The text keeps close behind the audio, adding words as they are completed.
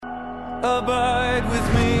Abide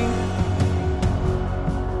with me.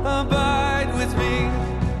 Abide with me.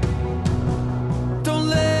 Don't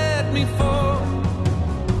let me fall.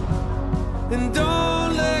 And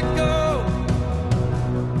don't let go.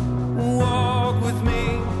 Walk with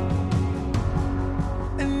me.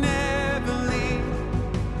 And never leave.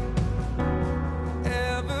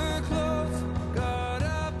 Ever close. God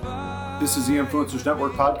abide. This is the Influencers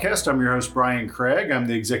Network podcast. I'm your host, Brian Craig. I'm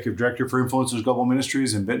the Executive Director for Influencers Global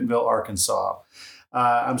Ministries in Bentonville, Arkansas.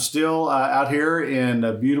 I'm still out here in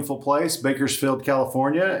a beautiful place, Bakersfield,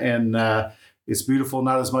 California, and it's beautiful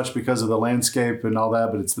not as much because of the landscape and all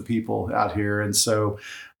that, but it's the people out here. And so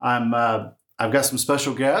I've got some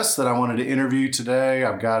special guests that I wanted to interview today.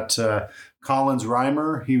 I've got Colins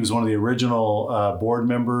Rimer. He was one of the original board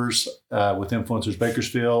members with Influencers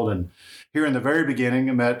Bakersfield. And here in the very beginning,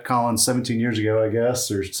 I met Colins 17 years ago, I guess,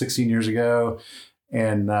 or 16 years ago.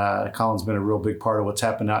 And Colin's been a real big part of what's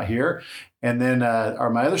happened out here. And then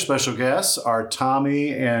my other special guests are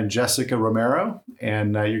Tommy and Jessica Romero.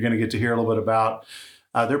 And you're going to get to hear a little bit about,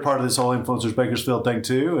 they're part of this whole Influencers Bakersfield thing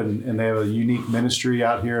too. And they have a unique ministry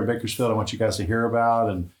out here in Bakersfield I want you guys to hear about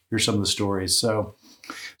and hear some of the stories. So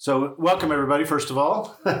welcome everybody, first of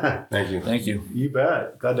all. Thank you. Thank you. You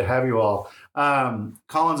bet. Glad to have you all. Collins,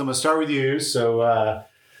 I'm going to start with you. So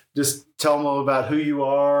just tell them all about who you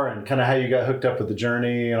are and kind of how you got hooked up with the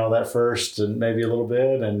journey and all that first, and maybe a little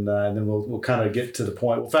bit, and then we'll kind of get to the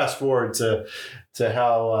point. We'll fast forward to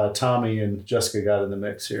how Tommy and Jessica got in the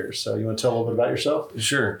mix here. So you want to tell a little bit about yourself?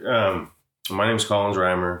 Sure. My name is Colins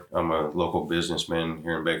Rimer. I'm a local businessman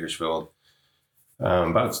here in Bakersfield.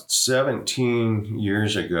 About 17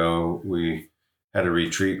 years ago, we had a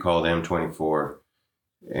retreat called M24,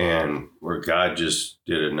 and where God just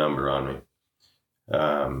did a number on me.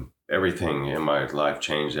 Everything in my life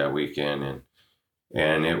changed that weekend.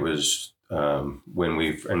 And it was when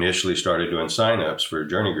we initially started doing signups for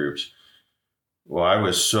journey groups. Well, I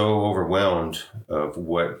was so overwhelmed of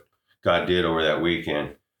what God did over that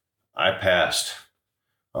weekend. I passed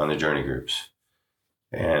on the journey groups.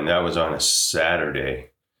 And that was on a Saturday.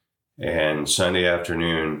 And Sunday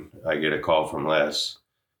afternoon, I get a call from Les.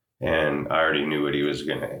 And I already knew what he was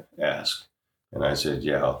going to ask. And I said,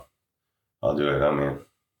 yeah, I'll do it. I'm in.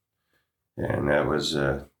 And that was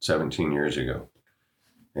 17 years ago.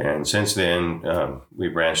 And since then, we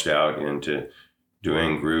branched out into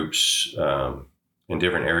doing groups in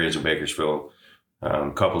different areas of Bakersfield,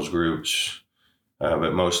 couples groups,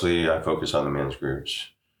 but mostly I focus on the men's groups.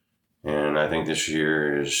 And I think this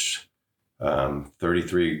year is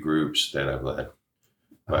 33 groups that I've led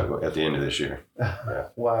at the end of this year. Yeah.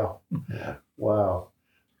 Wow. Yeah. Wow.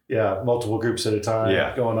 Yeah, multiple groups at a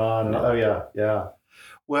time going on. And, oh, yeah.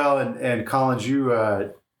 Well, and Collins, you,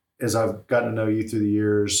 as I've gotten to know you through the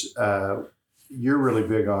years, you're really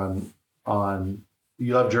big on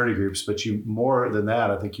you love journey groups, but you more than that,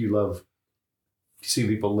 I think you love see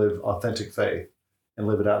people live authentic faith and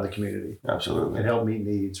live it out in the community. Absolutely. And help meet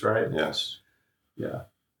needs, right? Yes. Yeah.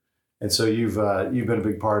 And so you've been a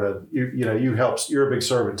big part of you helped. You're a big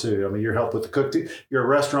servant too. I mean, you're helped with the cook. You're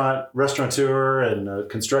a restaurateur and a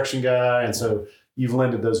construction guy, and so you've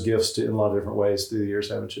lended those gifts in a lot of different ways through the years,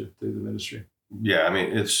 haven't you? Through the ministry. Yeah, I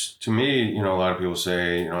mean, it's to me. A lot of people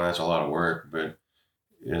say that's a lot of work, but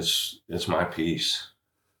it's my peace.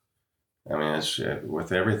 I mean, it's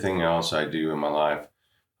with everything else I do in my life,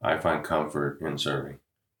 I find comfort in serving.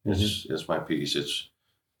 It's my peace. It's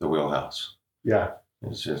the wheelhouse. Yeah.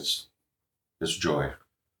 It's joy.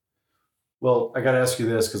 Well, I got to ask you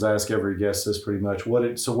this because I ask every guest this pretty much. What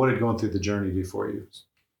did going through the journey do for you?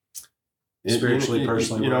 Spiritually,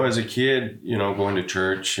 personally? As a kid, going to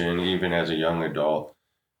church and even as a young adult,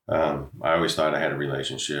 I always thought I had a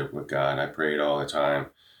relationship with God. I prayed all the time.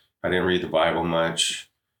 I didn't read the Bible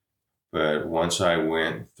much, but once I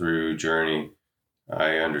went through Journey,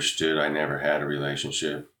 I understood I never had a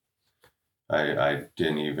relationship. I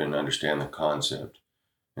didn't even understand the concept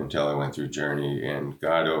until I went through Journey, and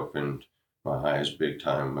God opened my eyes big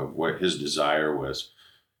time of what his desire was.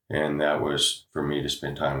 And that was for me to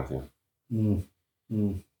spend time with him.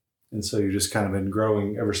 And so you've just kind of been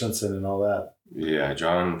growing ever since then and all that. Yeah.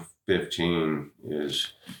 John 15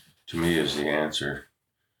 to me is the answer.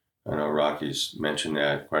 I know Rocky's mentioned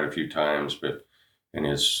that quite a few times, and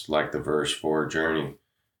it's like the verse for Journey,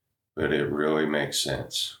 but it really makes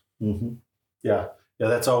sense. Mm-hmm. Yeah. Yeah,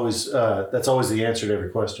 that's always the answer to every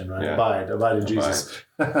question, right? Yeah. Abide in Jesus.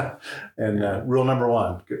 And rule number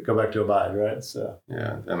one, go back to abide, right? So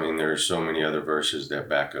yeah, I mean, there's so many other verses that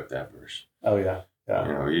back up that verse. Oh yeah.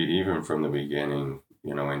 Even from the beginning,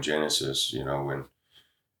 in Genesis, when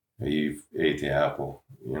Eve ate the apple,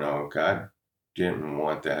 God didn't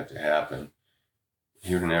want that to happen,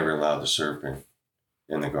 he would never allow the serpent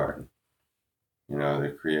in the garden. You know, the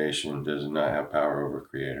creation does not have power over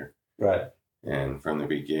creator. Right. And from the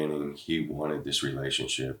beginning, he wanted this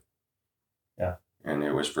relationship. Yeah. And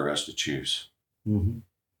it was for us to choose. Mm-hmm.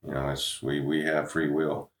 You know, we have free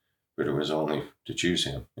will, but it was only to choose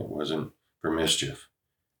him. It wasn't for mischief.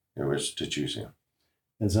 It was to choose him.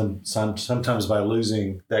 And sometimes by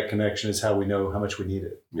losing that connection is how we know how much we need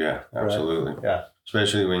it. Yeah, absolutely. Right? Yeah.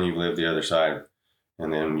 Especially when you live the other side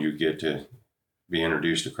and then you get to be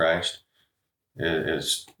introduced to Christ.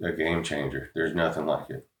 It's a game changer. There's nothing like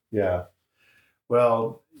it. Yeah.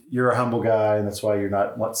 Well, you're a humble guy, and that's why you're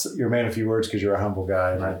a man of few words, because you're a humble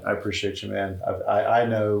guy, and I appreciate you, man. I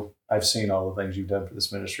know I've seen all the things you've done for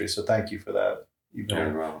this ministry, so thank you for that. You've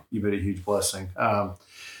been a huge blessing.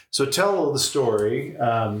 So tell the story.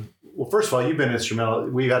 Well, first of all, you've been instrumental.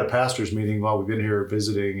 We've had a pastors meeting while we've been here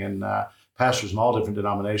visiting, and pastors from all different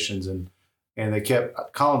denominations, and they kept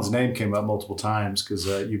Colin's name came up multiple times because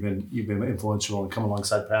you've been influential and come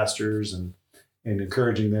alongside pastors and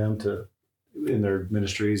encouraging them in their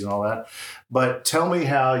ministries and all that. But tell me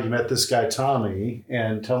how you met this guy Tommy,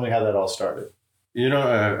 and tell me how that all started. You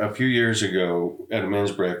know, a few years ago at a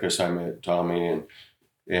men's breakfast, I met Tommy,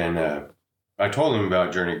 and I told him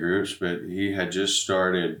about Journey Groups, but he had just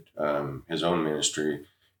started his own ministry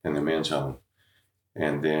in the men's home.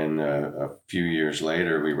 And then a few years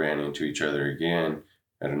later, we ran into each other again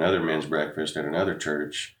at another men's breakfast at another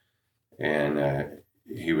church. And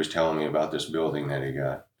he was telling me about this building that he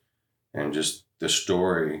got. And just the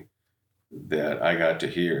story that I got to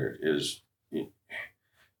hear is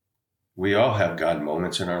we all have God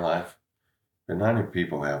moments in our life, but not many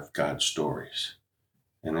people have God stories.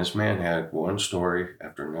 And this man had one story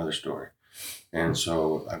after another story. And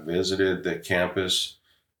so I visited the campus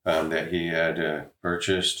that he had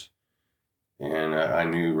purchased. And I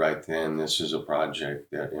knew right then this is a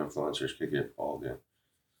project that influencers could get involved in.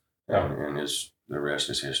 Yeah. And the rest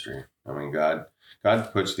is history. I mean, God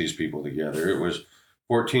puts these people together. It was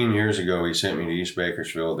 14 years ago, he sent me to East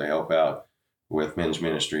Bakersfield to help out with men's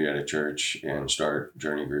ministry at a church and start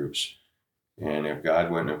Journey Groups. And if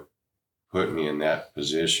God wouldn't have put me in that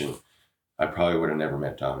position, I probably would have never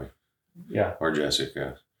met Tommy. Yeah. Or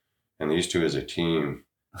Jessica. And these two as a team,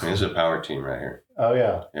 I mean, this is a power team right here. Oh,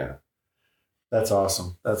 yeah. Yeah. That's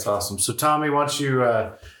awesome. That's awesome. So, Tommy, why don't you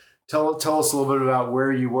tell us a little bit about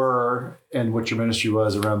where you were and what your ministry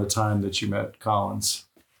was around the time that you met Colins?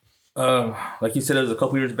 Like you said, it was a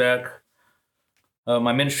couple years back.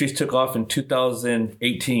 My ministries took off in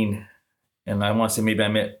 2018. And I want to say maybe I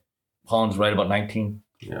met Colins right about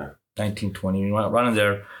 1920, right in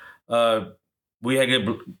there. We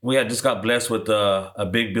had just got blessed with a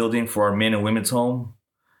big building for our men and women's home.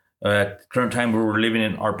 At the current time, we were living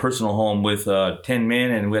in our personal home with 10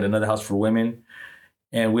 men, and we had another house for women.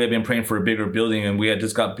 And we had been praying for a bigger building, and we had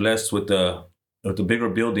just got blessed with the bigger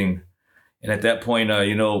building. And at that point,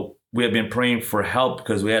 we had been praying for help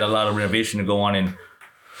because we had a lot of renovation to go on, and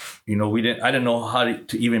I didn't know how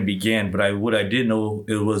to even begin, but what I did know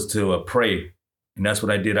it was to pray. And that's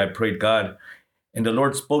what I did. I prayed God. And the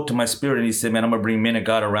Lord spoke to my spirit and he said, man, I'm going to bring men of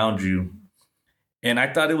God around you. And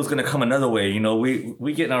I thought it was going to come another way.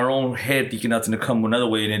 We get in our own head thinking that's going to come another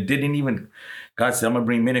way. And it didn't even, God said, I'm going to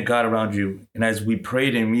bring men of God around you. And as we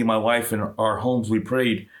prayed, and me and my wife in our homes, we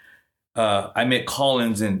prayed, I met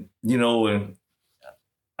Colins and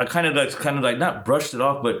I kind of like not brushed it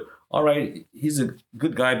off, but all right, he's a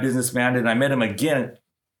good guy, businessman. And I met him again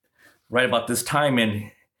right about this time.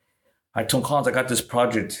 And I told Colins, I got this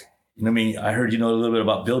project. I heard a little bit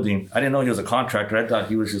about building. I didn't know he was a contractor. I thought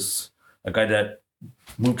he was just a guy that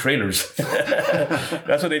moved trailers.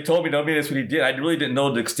 That's what they told me. That's what he did. I really didn't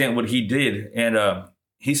know the extent what he did. And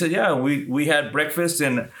he said, yeah, we had breakfast,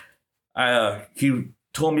 and he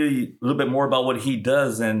told me a little bit more about what he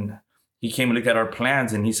does. And he came and looked at our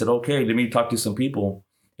plans, and he said, okay, let me talk to some people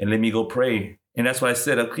and let me go pray. And that's what I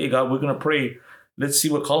said. Okay, God, we're going to pray. Let's see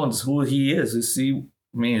what Colins, who he is. Let's see.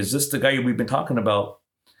 Is this the guy we've been talking about?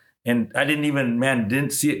 And I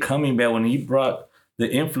didn't see it coming, man. When he brought the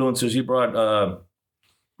influencers, he brought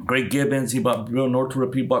Greg Gibbons, he brought Bill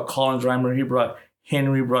Northrop, he brought Colins Rimer, he brought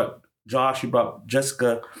Henry, he brought Josh, he brought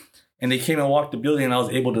Jessica. And they came and walked the building, and I was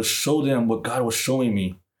able to show them what God was showing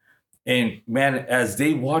me. And man, as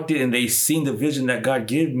they walked it and they seen the vision that God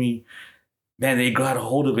gave me, man, they got a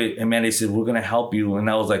hold of it. And man, they said, we're going to help you. And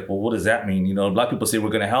I was like, well, what does that mean? A lot of people say we're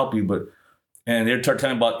going to help you, and they start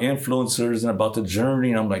talking about influencers and about the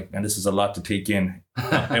journey. And I'm like, man, this is a lot to take in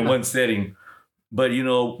one setting. But,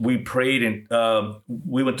 we prayed, and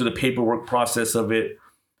we went through the paperwork process of it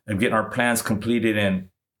and getting our plans completed. And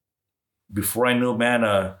before I knew,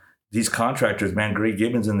 man, these contractors, man, Greg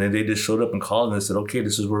Gibbons, and they just showed up and called and they said, okay,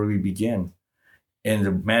 this is where we begin.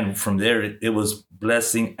 And man, from there, it was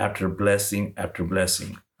blessing after blessing after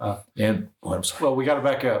blessing. I'm sorry. Well, we got to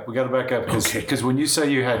back up. Because when you say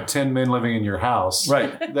you had 10 men living in your house,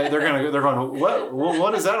 right? They're going.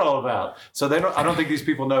 What is that all about? So I don't think these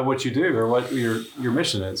people know what you do or what your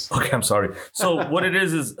mission is. Okay, I'm sorry. So what it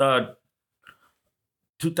is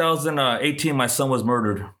 2018, my son was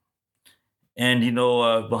murdered, and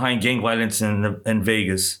behind gang violence in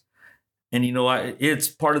Vegas, and it's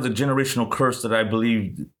part of the generational curse that I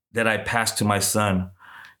believe that I passed to my son,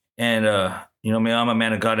 and I'm a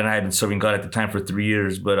man of God, and I had been serving God at the time for 3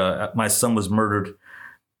 years, but my son was murdered.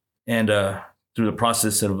 And through the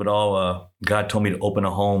process of it all, God told me to open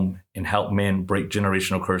a home and help men break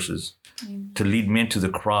generational curses, to lead men to the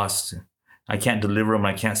cross. I can't deliver them,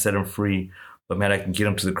 I can't set them free, but man, I can get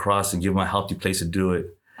them to the cross and give them a healthy place to do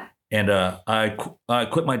it. And I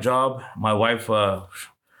quit my job. My wife,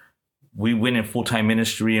 we went in full-time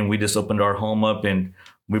ministry, and we just opened our home up, and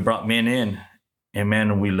we brought men in. And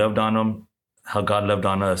man, we loved on them how God loved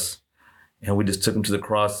on us. And we just took them to the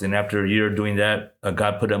cross. And after a year doing that,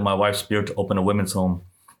 God put in my wife's spirit to open a women's home.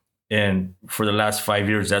 And for the last 5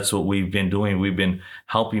 years, that's what we've been doing. We've been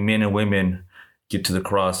helping men and women get to the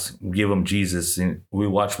cross, give them Jesus. And we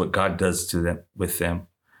watch what God does to them with them.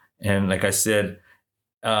 And like I said,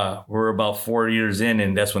 we're about 4 years in,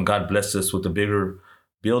 and that's when God blessed us with a bigger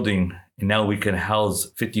building. And now we can house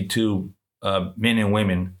 52 men and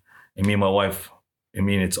women. And me and my wife,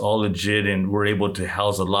 it's all legit, and we're able to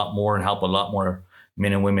house a lot more and help a lot more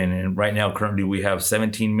men and women. And right now, currently, we have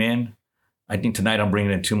 17 men. I think tonight I'm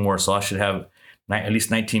bringing in 2 more, so I should have at least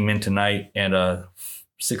 19 men tonight and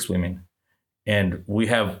 6 women. And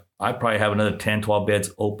I probably have another 10, 12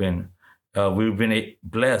 beds open. We've been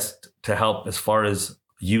blessed to help as far as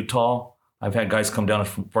Utah. I've had guys come down as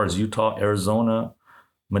far as Utah, Arizona,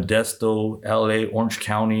 Modesto, LA, Orange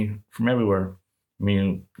County, from everywhere.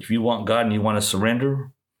 If you want God and you want to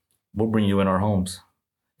surrender, we'll bring you in our homes,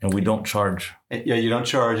 and we don't charge. Yeah, you don't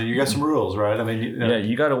charge, and you got some rules, right? Yeah,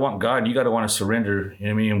 you got to want God. You got to want to surrender.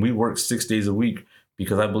 And we work 6 days a week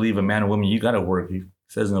because I believe a man and woman, you got to work. It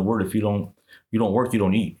says in the Word, if you don't work, you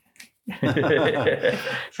don't eat.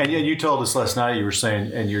 And you told us last night, you were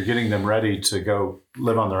saying, and you're getting them ready to go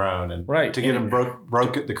live on their own, and right, to get them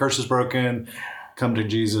broken, the curse is broken. Come to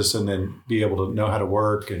Jesus, and then be able to know how to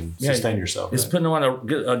work and sustain yourself. It's putting them on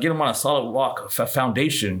get them on a solid rock, a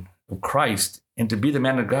foundation of Christ, and to be the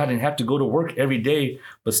man of God and have to go to work every day,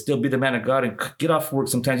 but still be the man of God and get off work.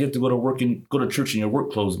 Sometimes you have to go to work and go to church in your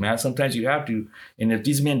work clothes, man. Sometimes you have to. And if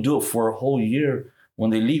these men do it for a whole year,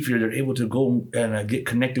 when they leave here, they're able to go and get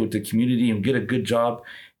connected with the community and get a good job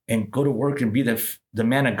and go to work and be the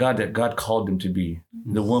man of God that God called them to be,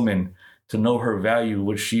 the woman. To know her value,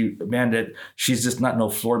 that she's just not no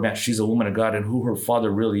floor mat. She's a woman of God and who her father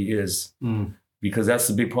really is. Because that's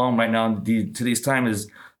the big problem right now today's time is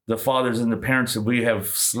the fathers and the parents, we have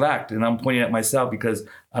slacked. And I'm pointing at myself because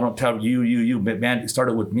I don't tell you, but man, it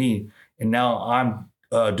started with me. And now I'm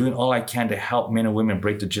doing all I can to help men and women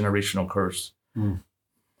break the generational curse.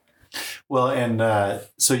 Well, and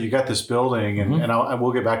so you got this building, and, I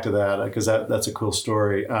will get back to that because that's a cool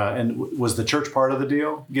story. And was the church part of the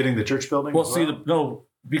deal, getting the church building? Well,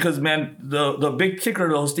 because, man, the big kicker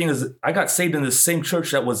of the whole thing is I got saved in the same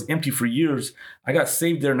church that was empty for years. I got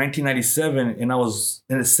saved there in 1997, and I was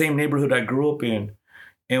in the same neighborhood I grew up in.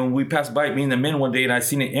 And we passed by, me and the men one day, and I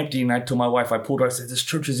seen it empty, and I told my wife, I pulled her, I said, this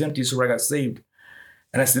church is empty, so I got saved.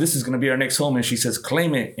 And I said, this is going to be our next home. And she says,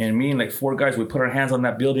 claim it. And me and like 4 guys, we put our hands on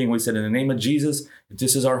that building. We said, in the name of Jesus, if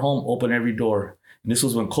this is our home, open every door. And this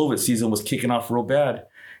was when COVID season was kicking off real bad.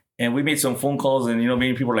 And we made some phone calls, and,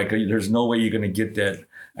 many people were like, there's no way you're going to get that.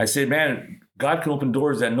 I said, man, God can open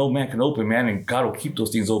doors that no man can open, man. And God will keep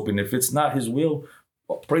those things open. If it's not his will,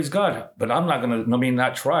 well, praise God. But I'm not going to,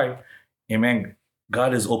 not try. And man,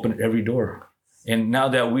 God has opened every door. And now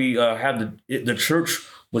that we have the church,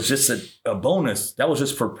 was just a bonus. That was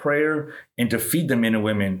just for prayer and to feed the men and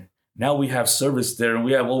women. Now we have service there, and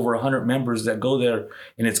we have over 100 members that go there,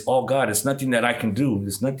 and it's all God. It's nothing that I can do.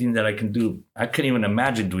 It's nothing that I can do. I couldn't even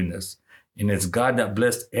imagine doing this. And it's God that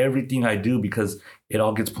blessed everything I do because it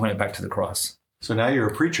all gets pointed back to the cross. So now you're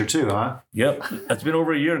a preacher too, huh? Yep. It's been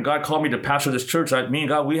over a year, and God called me to pastor this church. Me and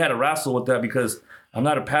God, we had a wrestle with that because I'm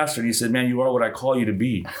not a pastor. And he said, man, you are what I call you to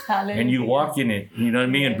be. Hallelujah. And you walk in it. You know what I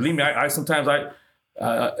mean? And believe me, I sometimes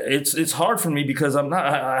it's hard for me because I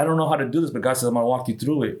don't know how to do this, but God says I'm gonna walk you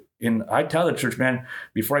through it. And I tell the church, man,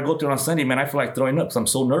 before I go through on Sunday, man, I feel like throwing up because I'm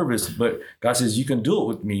so nervous. But God says, you can do it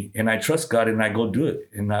with me. And I trust God and I go do it.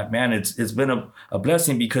 And man, it's been a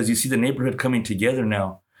blessing because you see the neighborhood coming together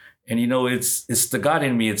now. And, it's the God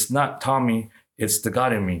in me. It's not Tommy. It's the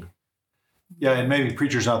God in me. Yeah, and maybe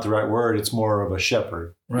preacher's not the right word. It's more of a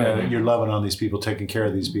shepherd. Right. You're loving on these people, taking care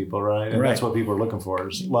of these people, right? And that's what people are looking for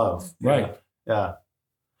is love. Right. Yeah.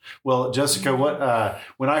 Well, Jessica,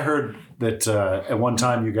 when I heard that at one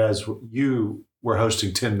time you were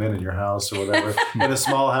hosting 10 men in your house or whatever, in a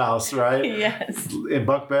small house, right? Yes. In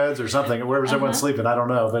bunk beds or something, where was everyone sleeping? I don't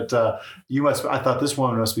know. But I thought this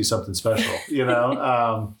woman must be something special,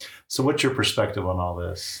 So what's your perspective on all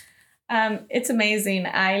this? It's amazing.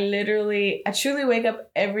 I truly wake up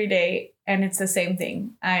every day and it's the same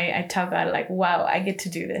thing. I tell God, like, wow, I get to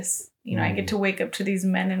do this. I get to wake up to these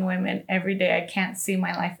men and women every day. I can't see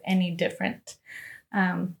my life any different.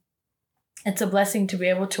 It's a blessing to be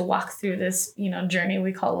able to walk through this, journey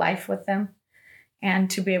we call life with them, and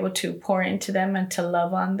to be able to pour into them and to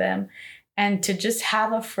love on them and to just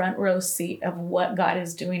have a front row seat of what God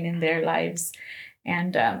is doing in their lives.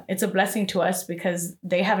 And it's a blessing to us because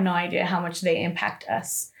they have no idea how much they impact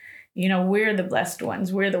us. We're the blessed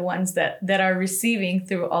ones. We're the ones that are receiving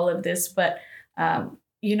through all of this. But,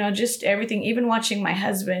 just everything, even watching my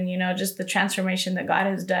husband, just the transformation that God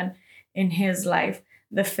has done in his life,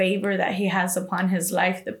 the favor that he has upon his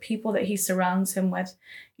life, the people that he surrounds him with,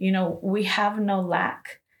 we have no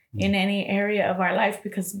lack in any area of our life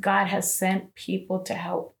because God has sent people to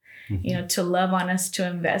help, to love on us, to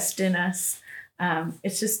invest in us.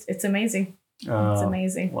 It's amazing. It's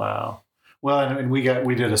amazing. Wow. Well, and we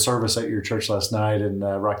did a service at your church last night, and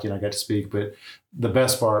Rocky and I got to speak. But the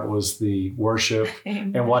best part was the worship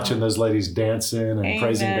and watching those ladies dancing and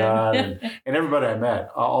praising God, and everybody I met,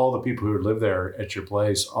 all the people who live there at your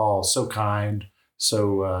place, all so kind,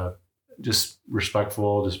 so just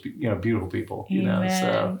respectful, just beautiful people.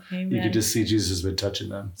 So you could just see Jesus has been touching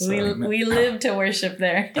them. So. We live to worship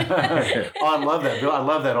there. I love that. I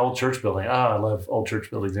love that old church building. I love old church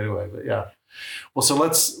buildings anyway. But yeah. Well, so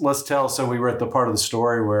let's tell. So we were at the part of the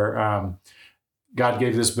story where God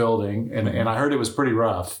gave this building, and I heard it was pretty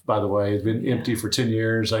rough. By the way, it'd been empty for 10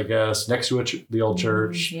 years, I guess, next to the old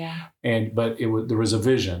church. Yeah. But there was a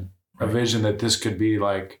vision that this could be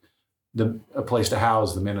like a place to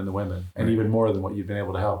house the men and the women, and even more than what you've been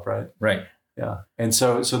able to help, right? Right. Yeah. And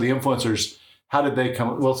so the influencers, how did they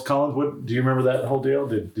come? Well, Colin, do you remember that whole deal?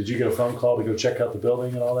 Did you get a phone call to go check out the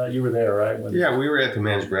building and all that? You were there, right? Yeah, we were at the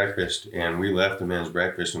men's breakfast, and we left the men's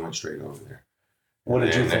breakfast and went straight over there. What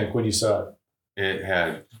did you think when you saw it? It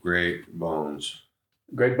had great bones.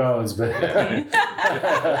 Great bones, but but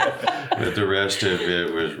the rest of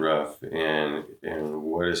it was rough, and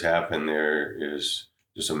what has happened there is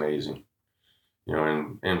just amazing.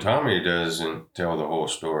 And Tommy doesn't tell the whole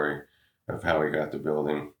story of how he got the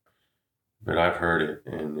building. But I've heard it,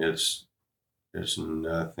 and it's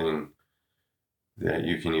nothing that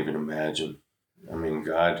you can even imagine. I mean,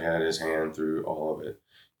 God had his hand through all of it,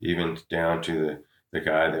 even down to the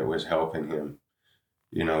guy that was helping him,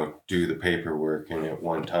 do the paperwork. And at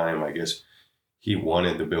one time, I guess he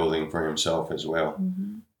wanted the building for himself as well.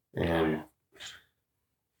 Mm-hmm.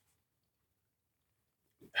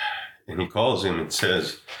 And he calls him and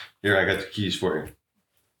says, "Here, I got the keys for you."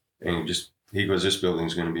 And he goes, "This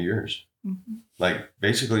building's going to be yours." Mm-hmm. Like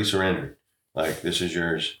basically surrendered, like this is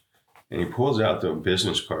yours. And he pulls out the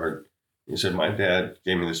business card. He said, "My dad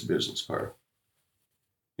gave me this business card."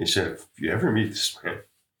 He said, "If you ever meet this man,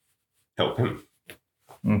 help him."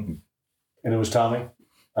 Mm-hmm. And it was Tommy?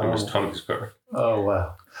 It was Tommy's card. Oh,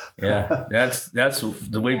 wow. Yeah, that's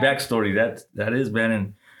the way back story. That is, man.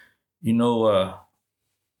 And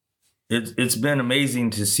it's been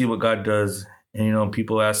amazing to see what God does. And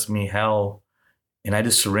people ask me how. And I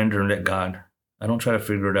just surrender and let God. I don't try to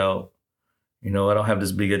figure it out. I don't have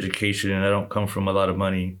this big education, and I don't come from a lot of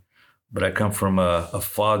money, but I come from a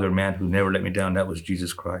father, man, who never let me down. That was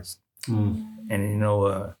Jesus Christ. Mm.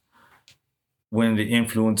 And, when the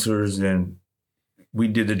influencers, and we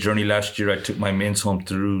did the journey last year, I took my men's home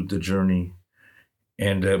through the journey,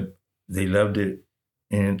 and they loved it.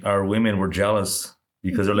 And our women were jealous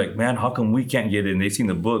because they're like, "Man, how come we can't get in?" They've seen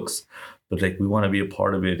the books, but like, we want to be a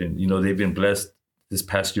part of it. And, they've been blessed this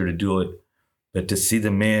past year to do it, but to see the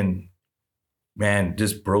men, man,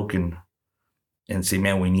 just broken and say,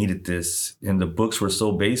 "Man, we needed this." And the books were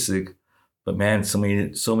so basic, but man, so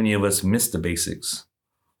many of us missed the basics.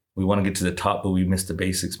 We want to get to the top, but we missed the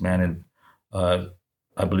basics, man. And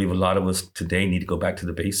I believe a lot of us today need to go back to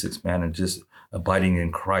the basics, man, and just abiding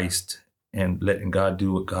in Christ and letting God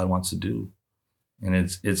do what God wants to do. And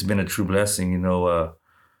it's been a true blessing.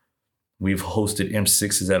 We've hosted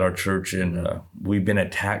M6s at our church, and we've been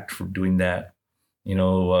attacked for doing that.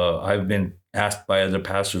 I've been asked by other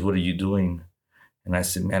pastors, what are you doing? And I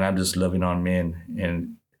said, man, I'm just loving on men.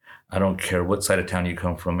 And I don't care what side of town you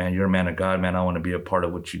come from, man. You're a man of God, man. I want to be a part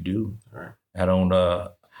of what you do. Right. I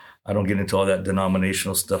don't get into all that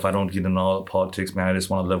denominational stuff. I don't get into all the politics, man. I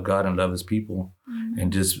just want to love God and love his people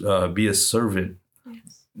and just be a servant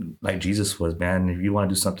like Jesus was, man. If you want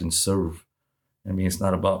to do something, serve. I mean, it's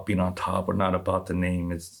not about being on top or not about the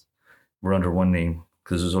name. We're under one name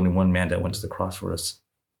because there's only one man that went to the cross for us.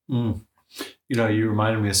 Mm. You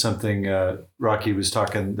reminded me of something Rocky was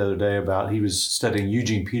talking the other day about. He was studying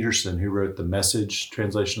Eugene Peterson, who wrote the Message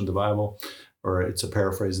translation of the Bible, or it's a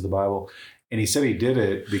paraphrase of the Bible. And he said he did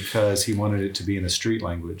it because he wanted it to be in a street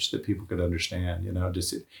language that people could understand, and I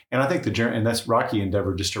think and that's Rocky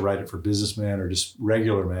endeavored just to write it for businessmen or just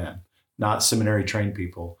regular men, not seminary trained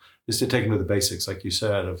people, just to take them to the basics, like you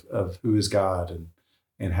said, of who is God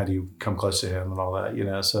and how do you come close to him and all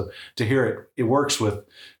that, So to hear it works with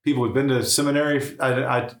people who've been to seminary.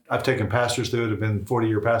 I've taken pastors through it, have been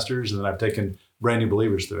 40-year pastors, and then I've taken brand new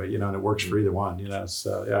believers through it, and it works for either one,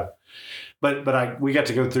 so yeah. But we got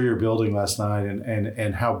to go through your building last night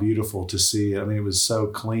and how beautiful to see. I mean, it was so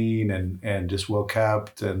clean and just well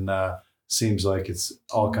kept, and seems like it's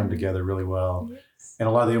all come together really well. Yes. And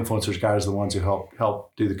a lot of the influencers guys are the ones who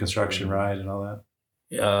help do the construction, right, and all that.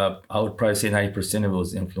 I would probably say 90% of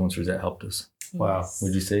those influencers that helped us. Wow.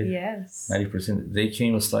 Would you say? Yes. 90%.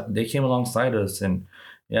 They came alongside us, and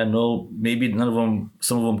maybe none of them.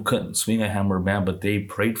 Some of them couldn't swing a hammer, man, but they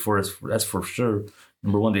prayed for us. That's for sure.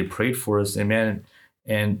 Number one, they prayed for us, and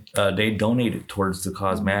they donated towards the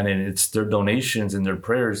cause, man. And it's their donations and their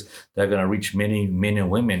prayers that are going to reach many men and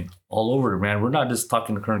women all over, man. We're not just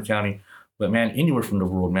talking to Kern County, but, man, anywhere from the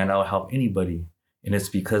world, man. I'll help anybody. And it's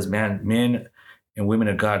because, man, men and women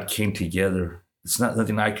of God came together. It's not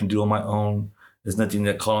nothing I can do on my own. It's nothing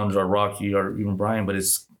that Colins or Rocky or even Brian, but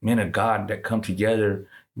it's men of God that come together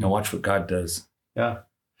and watch what God does. Yeah.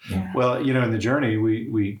 Yeah. Well, in the journey,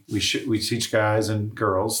 we teach guys and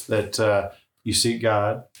girls that you seek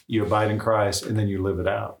God, you abide in Christ, and then you live it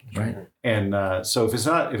out. Right. And so if it's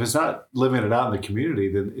not living it out in the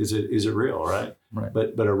community, then is it real, right? Right.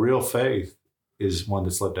 But a real faith is one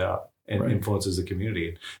that's lived out and influences the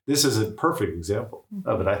community. This is a perfect example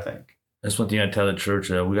of it, I think. That's one thing I tell the church.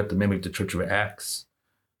 We got to mimic the Church of Acts.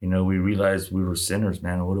 We realized we were sinners,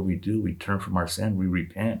 man. What do? We turn from our sin. We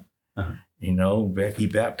repent. Uh-huh. He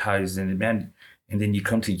baptized, and then you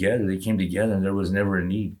come together. They came together, and there was never a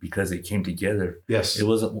need because they came together. Yes. It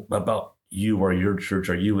wasn't about you or your church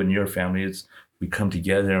or you and your family. We come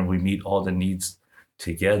together and we meet all the needs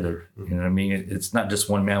together. Mm-hmm. You know what I mean? It's not just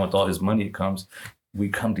one man with all his money comes. We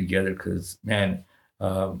come together because, man,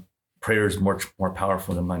 prayer is much more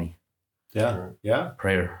powerful than money. Yeah. Yeah.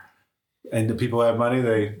 Prayer. And the people who have money,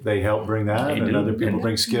 they help bring that, and other people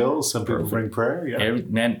bring skills. Some people bring prayer. Yeah,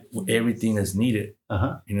 everything is needed.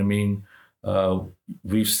 Uh-huh. You know what I mean?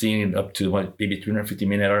 We've seen up to maybe 350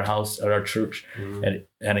 men at our house, at our church, at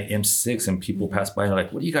an M6, and people pass by and they're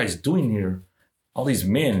like, "What are you guys doing here? All these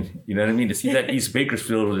men." You know what I mean? To see that East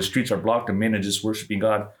Bakersfield where the streets are blocked and men are just worshiping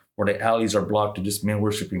God, or the alleys are blocked and just men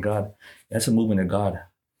worshiping God. That's a movement of God.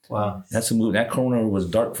 Wow, that's a movement. That corner was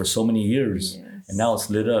dark for so many years. Yeah. And now it's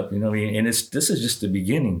lit up, you know what I mean? And this is just the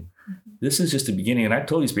beginning. Mm-hmm. This is just the beginning. And I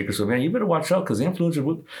told these speakers, so man, you better watch out because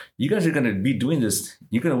influencers, you guys are going to be doing this.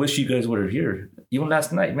 You're going to wish you guys were here. Even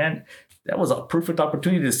last night, man, that was a perfect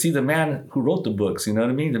opportunity to see the man who wrote the books, you know what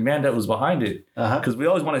I mean? The man that was behind it. Because we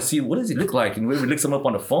always want to see, what does he look like? And we look him up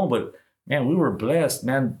on the phone, but man, we were blessed,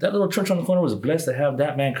 man. That little church on the corner was blessed to have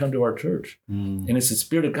that man come to our church. And it's the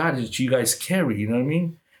Spirit of God that you guys carry, you know what I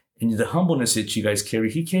mean? And the humbleness that you guys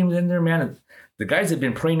carry. He came in there, man. The guys have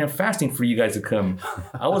been praying and fasting for you guys to come.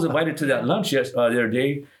 I was invited to that lunch the other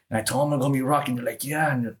day, and I told them I'm gonna be rocking. They're like,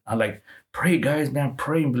 yeah. And I'm like, pray, guys, man,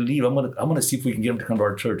 pray and believe. I'm gonna see if we can get them to come to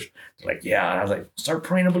our church. They're like, yeah. And I was like, start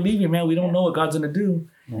praying and believing, man. We don't know what God's gonna do.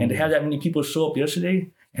 And to have that many people show up yesterday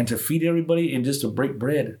and to feed everybody and just to break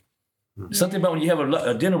bread. Something about when you have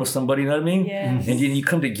a dinner with somebody, you know what I mean? Yes. And then you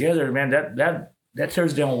come together, man. That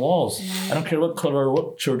tears down walls. I don't care what color or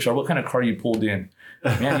what church or what kind of car you pulled in.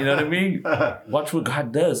 Man, you know what I mean? Watch what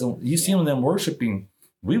God does. And you see them worshiping.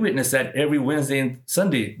 We witness that every Wednesday and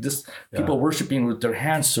Sunday. Just people worshiping with their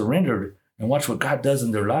hands surrendered, and watch what God does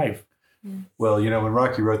in their life. Well, when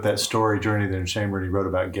Rocky wrote that story, Journey to the Chamber, he wrote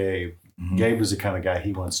about Gabe. Gabe is the kind of guy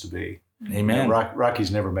he wants to be. Amen.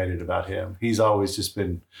 Rocky's never made it about him. He's always just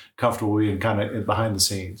been comfortable being kind of behind the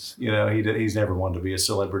scenes. He's never wanted to be a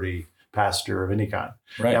celebrity pastor of any kind.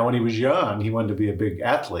 Right. Now, when he was young, he wanted to be a big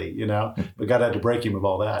athlete, but God had to break him of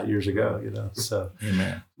all that years ago, So,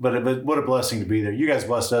 Amen. But what a blessing to be there. You guys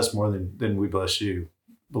blessed us more than we bless you.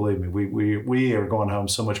 Believe me, we are going home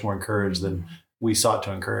so much more encouraged than we sought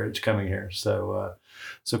to encourage coming here. So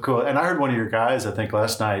cool. And I heard one of your guys, I think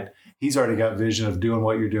last night, he's already got vision of doing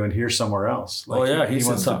what you're doing here somewhere else. He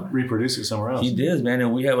wants to reproduce it somewhere else. He did, man.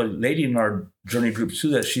 And we have a lady in our journey group too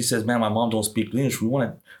that she says, man, my mom don't speak English.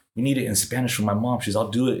 We need it in Spanish for my mom. She says, I'll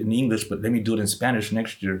do it in English, but let me do it in Spanish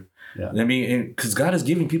next year. Yeah. Because God is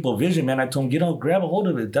giving people vision, man. I told him, grab a hold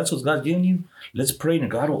of it. That's what God's giving you. Let's pray and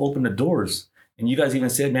God will open the doors. And you guys even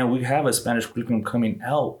said, man, we have a Spanish curriculum coming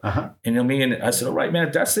out. Uh-huh. And I said, all right, man,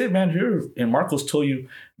 that's it, man. Here. And Marcos told you,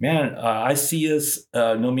 man, I see us,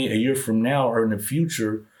 a year from now or in the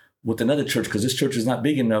future with another church, because this church is not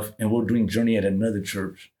big enough and we're doing journey at another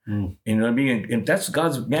church. You know what I mean? And that's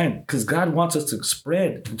God's, man, because God wants us to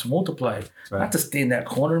spread and to multiply, not to stay in that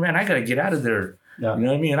corner, man. I got to get out of there. Yeah. You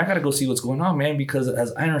know what I mean? And I got to go see what's going on, man, because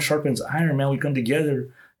as iron sharpens iron, man, we come together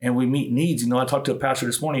and we meet needs. I talked to a pastor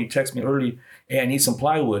this morning. He texted me early, hey, I need some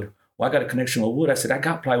plywood. Well, I got a connection with wood. I said, I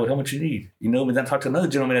got plywood. How much you need? And then I talked to another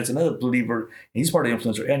gentleman that's another believer, and he's part of the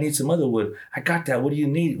influencer. Hey, I need some other wood. I got that. What do you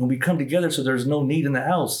need? When we come together so there's no need in the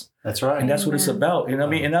house. That's right. And that's what it's about. You know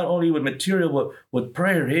what I mean? And not only with material, but with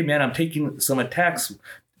prayer. Hey, man, I'm taking some attacks.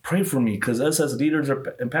 Pray for me, because us as leaders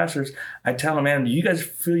and pastors, I tell them, man, you guys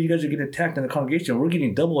feel you guys are getting attacked in the congregation. We're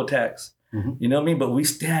getting double attacks. Mm-hmm. You know what I mean? But we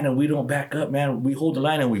stand and we don't back up, man. We hold the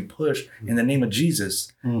line and we push in the name of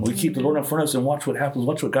Jesus. Mm-hmm. We keep the Lord in front of us and watch what happens,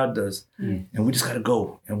 watch what God does. Mm-hmm. And we just got to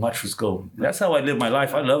go and watch us go. That's how I live my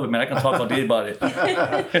life. I love it, man. I can talk all day about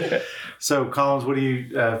it. So, Collins, what do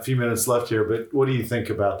you, a few minutes left here, but what do you think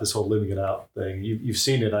about this whole living it out thing? You've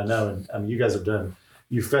seen it, I know. And I mean, you guys have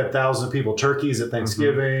you've fed thousands of people turkeys at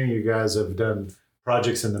Thanksgiving. Mm-hmm. You guys have done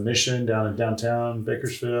projects in the mission down in downtown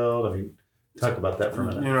Bakersfield. I mean, talk about that for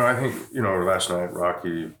a minute. I think, last night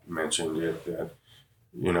Rocky mentioned it that,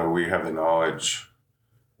 we have the knowledge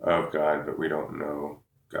of God, but we don't know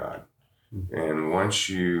God. Mm-hmm. And once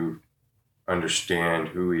you understand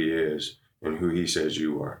who he is and who he says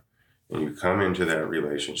you are, and you come into that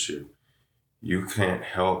relationship, you can't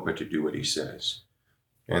help but to do what he says.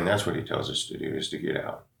 And that's what he tells us to do, is to get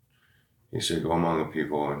out. He said, go among the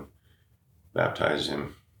people and baptize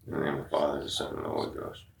them in the name of the Father, the Son, and the Holy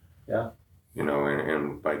Ghost. Yeah.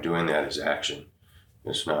 And by doing that is action.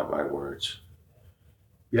 It's not by words.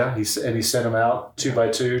 Yeah, he sent them out 2 by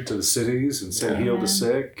 2 to the cities and said, heal the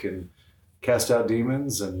sick and cast out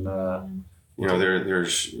demons. And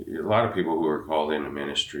there's a lot of people who are called into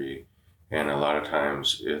ministry, and a lot of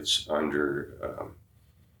times it's under,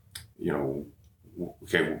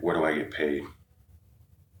 okay, what do I get paid,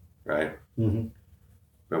 right? Mm-hmm.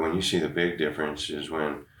 But when you see the big difference is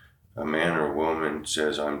when a man or a woman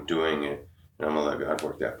says, I'm doing it, and I'm going to let God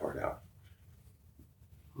work that part out.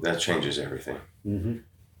 That changes everything. Mm-hmm.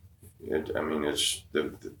 It's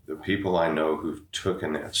the people I know who've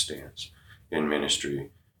taken that stance in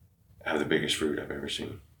ministry have the biggest fruit I've ever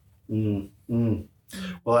seen. Mm-hmm.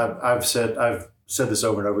 Well, I've said this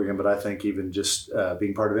over and over again, but I think even just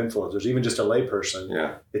being part of influencers, even just a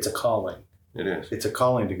layperson, it's a calling. It is. It's a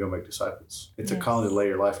calling to go make disciples. It's a calling to lay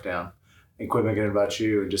your life down and quit making it about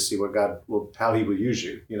you and just see what how he will use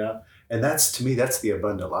you, And that's, to me, that's the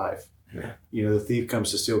abundant life. Yeah. The thief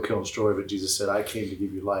comes to steal, kill, and destroy, but Jesus said, I came to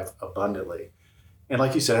give you life abundantly. And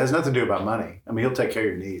like you said, it has nothing to do about money. I mean, he'll take care of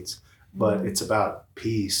your needs, but it's about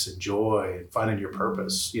peace and joy and finding your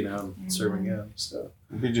purpose, and serving him. So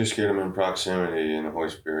we just get him in proximity, and the Holy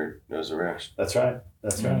Spirit does the rest. That's right.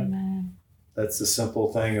 That's right. Amen. That's the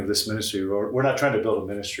simple thing of this ministry. We're not trying to build a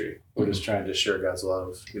ministry. We're just trying to share God's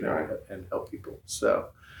love, and help people. So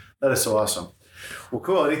that is so awesome. Well,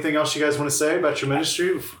 cool. Anything else you guys want to say about your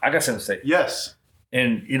ministry? I got something to say. Yes.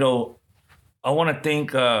 And, I want to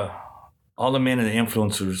thank all the men and the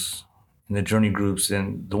influencers in the journey groups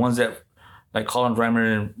and the ones that, like Colins Rimer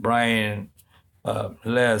and Brian,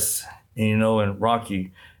 Les, and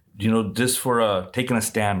Rocky, just for taking a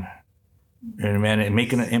stand, and man, and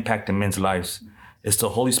making an impact in men's lives. It's the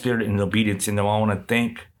Holy Spirit and obedience. And I want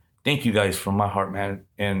to thank you guys from my heart, man.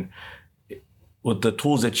 And with the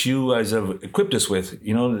tools that you guys have equipped us with,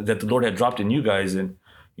 that the Lord had dropped in you guys. And,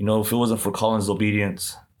 if it wasn't for Colin's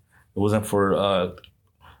obedience, it wasn't for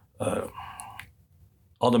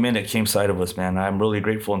all the men that came side of us, man. I'm really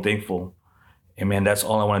grateful and thankful. And man, that's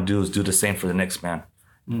all I want to do is do the same for the next man,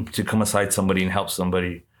 to come aside somebody and help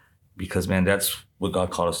somebody, because man, that's what God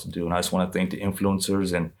called us to do. And I just want to thank the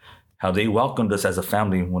influencers and how they welcomed us as a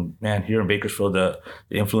family. When, man, here in Bakersfield, the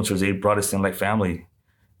influencers, they brought us in like family.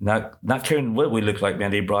 not caring what we look like,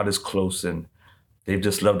 man, they brought us close and they've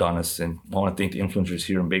just loved on us. And I want to thank the influencers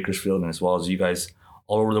here in Bakersfield and as well as you guys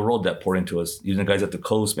all over the world that poured into us. Even the guys at the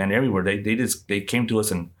coast, man, everywhere. They came to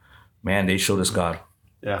us and, man, they showed us God.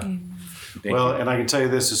 Yeah. Thank Well, you. and I can tell you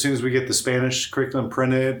this, as soon as we get the Spanish curriculum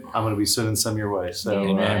printed, I'm going to be sending some your way. So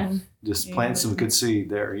Amen. just plant some good seed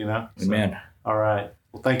there, you know? So, Amen. all right.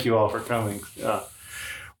 Well, thank you all for coming.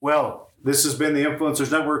 Well, this has been the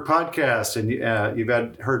Influencers Network podcast, and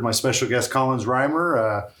you've heard my special guest, Colins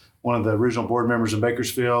Rimer, one of the original board members in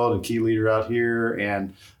Bakersfield and key leader out here,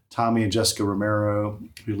 and Tommy and Jessica Romero,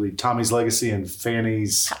 who lead Tommy's Legacy and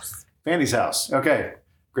Fanny's House. Okay.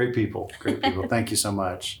 Great people. Thank you so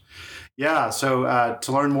much. Yeah. So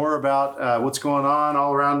to learn more about what's going on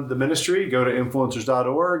all around the ministry, go to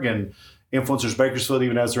influencers.org, and Influencers Bakersfield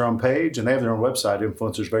even has their own page, and they have their own website,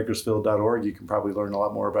 influencersbakersfield.org. You can probably learn a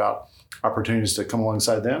lot more about opportunities to come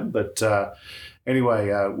alongside them. But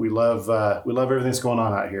anyway, we love everything that's going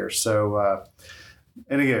on out here. So,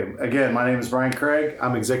 and again, my name is Brian Craig.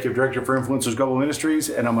 I'm Executive Director for Influencers Global Ministries,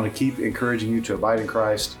 and I'm going to keep encouraging you to abide in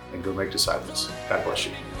Christ and go make disciples. God bless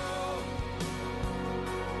you.